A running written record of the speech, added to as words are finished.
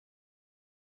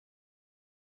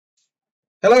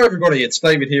Hello everybody, it's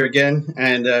David here again,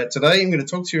 and today I'm going to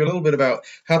talk to you a little bit about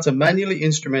how to manually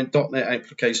instrument .NET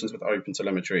applications with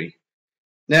OpenTelemetry.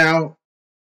 Now,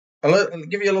 I'll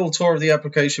give you a little tour of the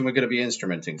application we're going to be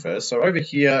instrumenting first. So over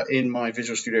here in my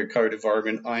Visual Studio Code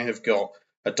environment, I have got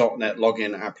a .NET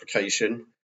login application.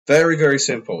 Very, very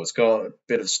simple. It's got a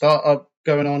bit of startup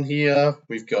going on here.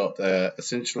 We've got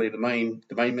essentially the main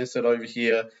method over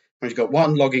here. We've got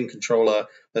one login controller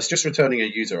that's just returning a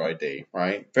user ID,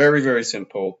 right? Very, very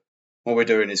simple. What we're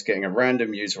doing is getting a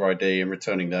random user ID and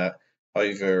returning that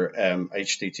over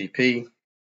HTTP.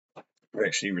 We're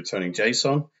actually returning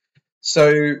JSON.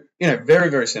 So, very,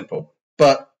 very simple.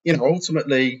 But,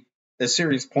 ultimately, the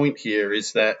serious point here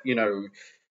is that,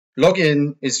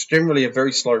 login is generally a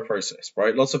very slow process,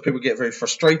 right? Lots of people get very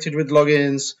frustrated with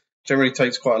logins. Generally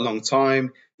takes quite a long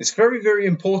time. It's very, very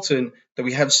important that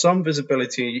we have some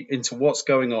visibility into what's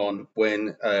going on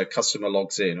when a customer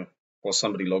logs in or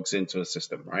somebody logs into a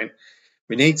system, right?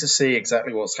 We need to see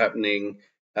exactly what's happening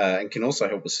and can also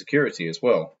help with security as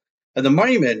well. At the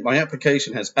moment, my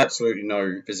application has absolutely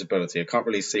no visibility. I can't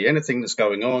really see anything that's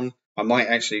going on. I might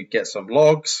actually get some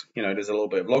logs. There's a little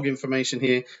bit of log information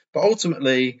here, but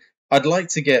ultimately, I'd like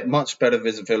to get much better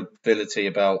visibility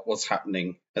about what's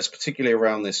happening, particularly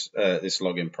around this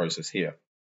login process here.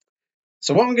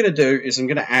 So what I'm going to do is I'm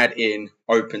going to add in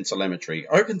OpenTelemetry.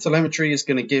 OpenTelemetry is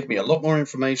going to give me a lot more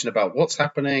information about what's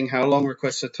happening, how long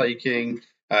requests are taking.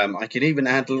 I can even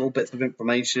add little bits of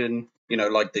information,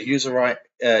 like the user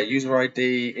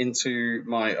ID into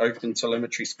my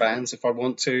OpenTelemetry spans if I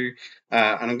want to.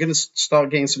 And I'm going to start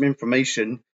getting some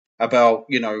information about,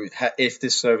 if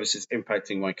this service is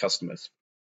impacting my customers.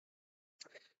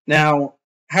 Now,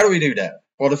 how do we do that?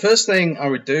 Well, the first thing I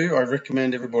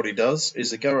recommend everybody does, is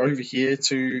to go over here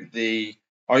to the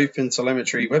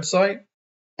OpenTelemetry website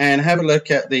and have a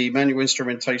look at the manual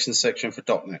instrumentation section for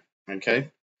 .NET, okay?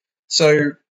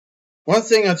 So one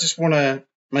thing I just want to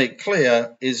make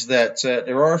clear is that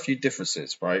there are a few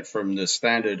differences, right, from the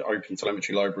standard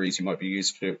OpenTelemetry libraries you might be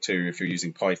used to if you're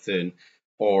using Python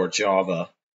or Java.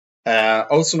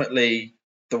 Ultimately,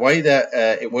 the way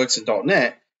that it works in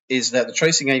 .NET is that the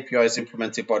tracing API is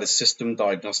implemented by the System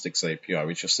Diagnostics API,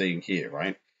 which you're seeing here,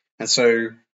 right? And so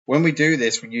when we do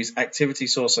this, we use activity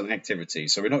source and activity.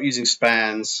 So we're not using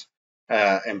spans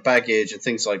and baggage and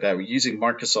things like that. We're using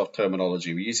Microsoft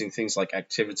terminology. We're using things like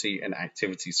activity and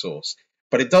activity source.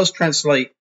 But it does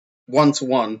translate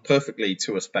one-to-one perfectly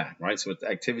to a span, right? So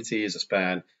activity is a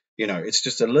span. It's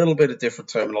just a little bit of different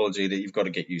terminology that you've got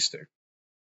to get used to.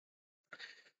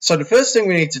 So the first thing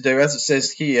we need to do, as it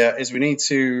says here, is we need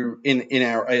to, in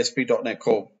our ASP.NET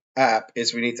Core app,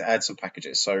 is we need to add some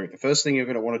packages. So the first thing you're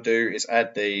going to want to do is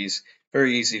add these.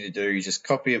 Very easy to do. You just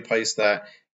copy and paste that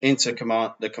into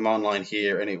the command line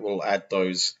here, and it will add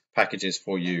those packages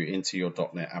for you into your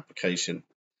 .NET application.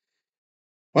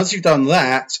 Once you've done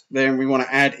that, then we want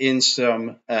to add in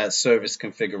some service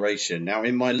configuration. Now,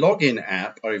 in my login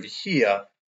app over here,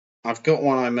 I've got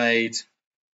one I made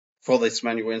for this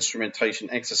manual instrumentation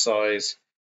exercise.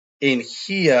 In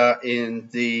here, in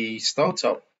the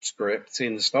startup script,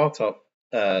 in the startup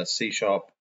C#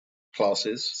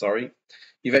 classes,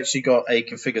 you've actually got a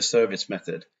configure service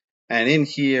method. And in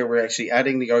here, we're actually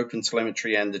adding the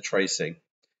OpenTelemetry and the tracing.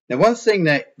 Now, one thing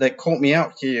that caught me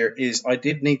out here is I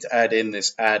did need to add in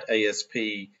this add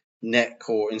ASP net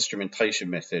core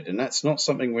instrumentation method. And that's not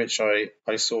something which I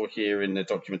saw here in the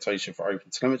documentation for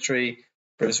OpenTelemetry,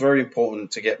 but it's very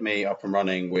important to get me up and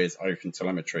running with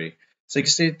OpenTelemetry. So you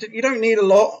can see you don't need a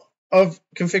lot of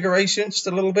configuration, just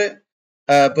a little bit.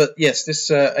 But yes, this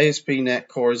ASP.NET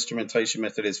Core instrumentation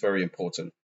method is very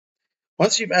important.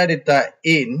 Once you've added that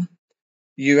in,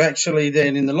 you actually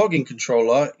then in the login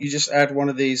controller, you just add one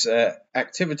of these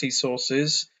activity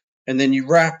sources, and then you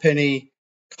wrap any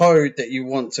code that you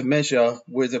want to measure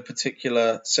with a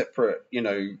particular separate,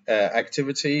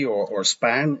 activity or a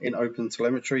span in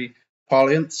OpenTelemetry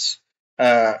parlance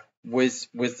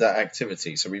with that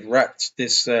activity. So we've wrapped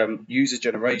this user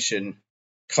generation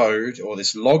code or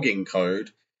this logging code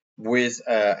with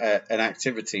an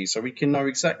activity, so we can know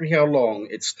exactly how long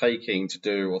it's taking to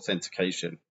do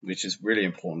authentication, which is really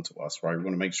important to us, right? We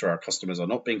want to make sure our customers are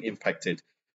not being impacted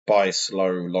by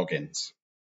slow logins.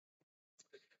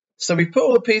 So we put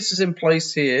all the pieces in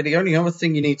place here. The only other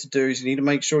thing you need to do is you need to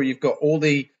make sure you've got all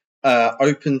the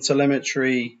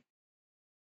OpenTelemetry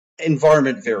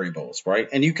environment variables, right?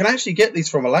 And you can actually get these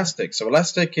from Elastic. So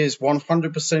Elastic is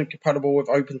 100% compatible with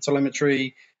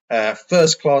OpenTelemetry,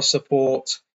 first class support.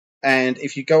 And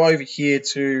if you go over here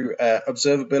to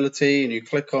Observability and you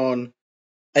click on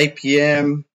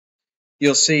APM,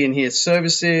 you'll see in here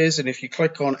services. And if you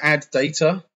click on add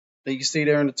data, that you see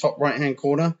there in the top right-hand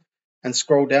corner and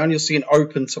scroll down, you'll see an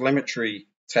OpenTelemetry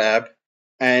tab.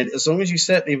 And as long as you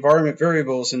set the environment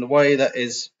variables in the way that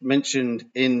is mentioned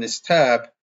in this tab,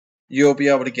 you'll be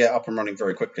able to get up and running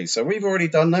very quickly. So we've already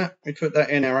done that. We put that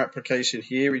in our application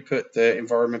here. We put the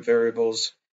environment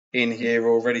variables in here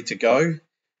all ready to go.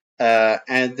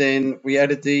 And then we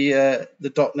added the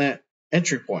 .NET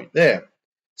entry point there.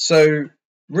 So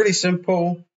really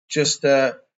simple, just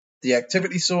the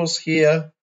activity source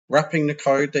here, wrapping the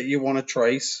code that you want to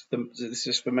trace. This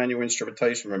is for manual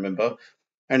instrumentation, remember.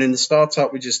 And in the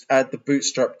startup, we just add the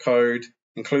bootstrap code,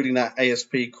 including that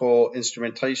ASP core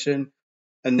instrumentation.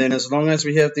 And then as long as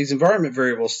we have these environment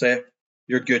variables set,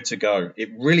 you're good to go.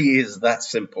 It really is that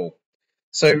simple.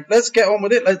 So let's get on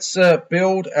with it. Let's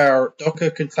build our Docker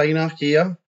container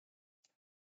here.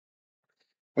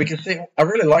 We can see, I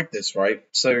really like this, right?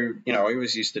 So, I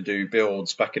always used to do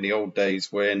builds back in the old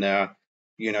days when,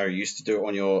 you used to do it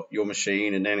on your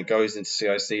machine and then it goes into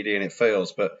CI/CD and it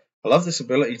fails. But I love this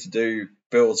ability to do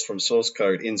builds from source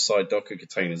code inside Docker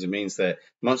containers. It means they're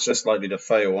much less likely to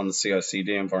fail on the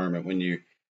CI/CD environment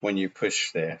when you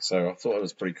push there. So I thought it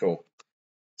was pretty cool.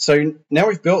 So now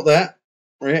we've built that,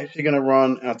 we're actually going to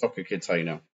run our Docker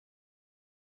container.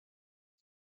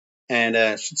 And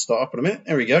it should start up in a minute.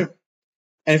 There we go.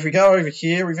 And if we go over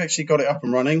here, we've actually got it up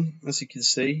and running, as you can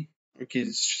see. We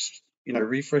can,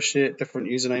 refresh it, different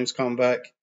usernames come back.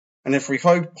 And if we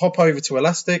hop over to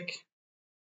Elastic,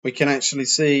 we can actually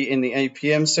see in the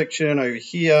APM section over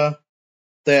here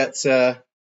that,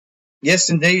 yes,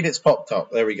 indeed, it's popped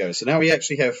up. There we go. So now we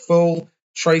actually have full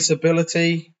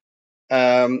traceability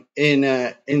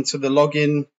into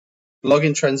the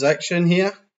login transaction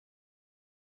here.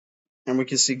 And we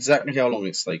can see exactly how long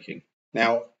it's taking.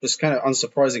 Now, it's kind of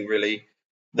unsurprising, really,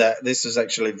 that this is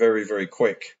actually very, very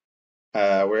quick.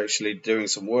 We're actually doing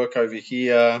some work over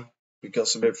here. We've got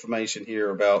some information here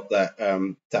about that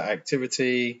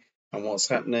activity and what's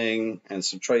happening and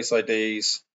some trace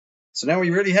IDs. So now we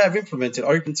really have implemented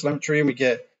OpenTelemetry and we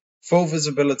get full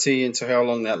visibility into how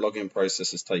long that login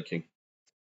process is taking.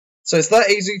 So it's that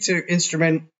easy to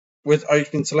instrument with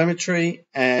OpenTelemetry,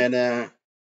 and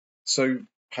so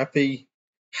happy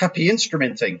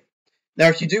instrumenting. Now,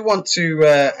 if you do want to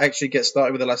actually get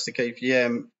started with Elastic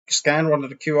APM, scan one of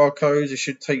the QR codes. It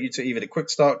should take you to either the Quick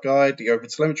Start Guide, the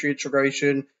OpenTelemetry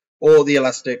integration, or the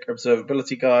Elastic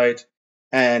Observability Guide,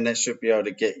 and that should be able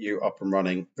to get you up and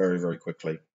running very, very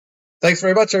quickly. Thanks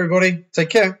very much, everybody. Take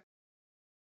care.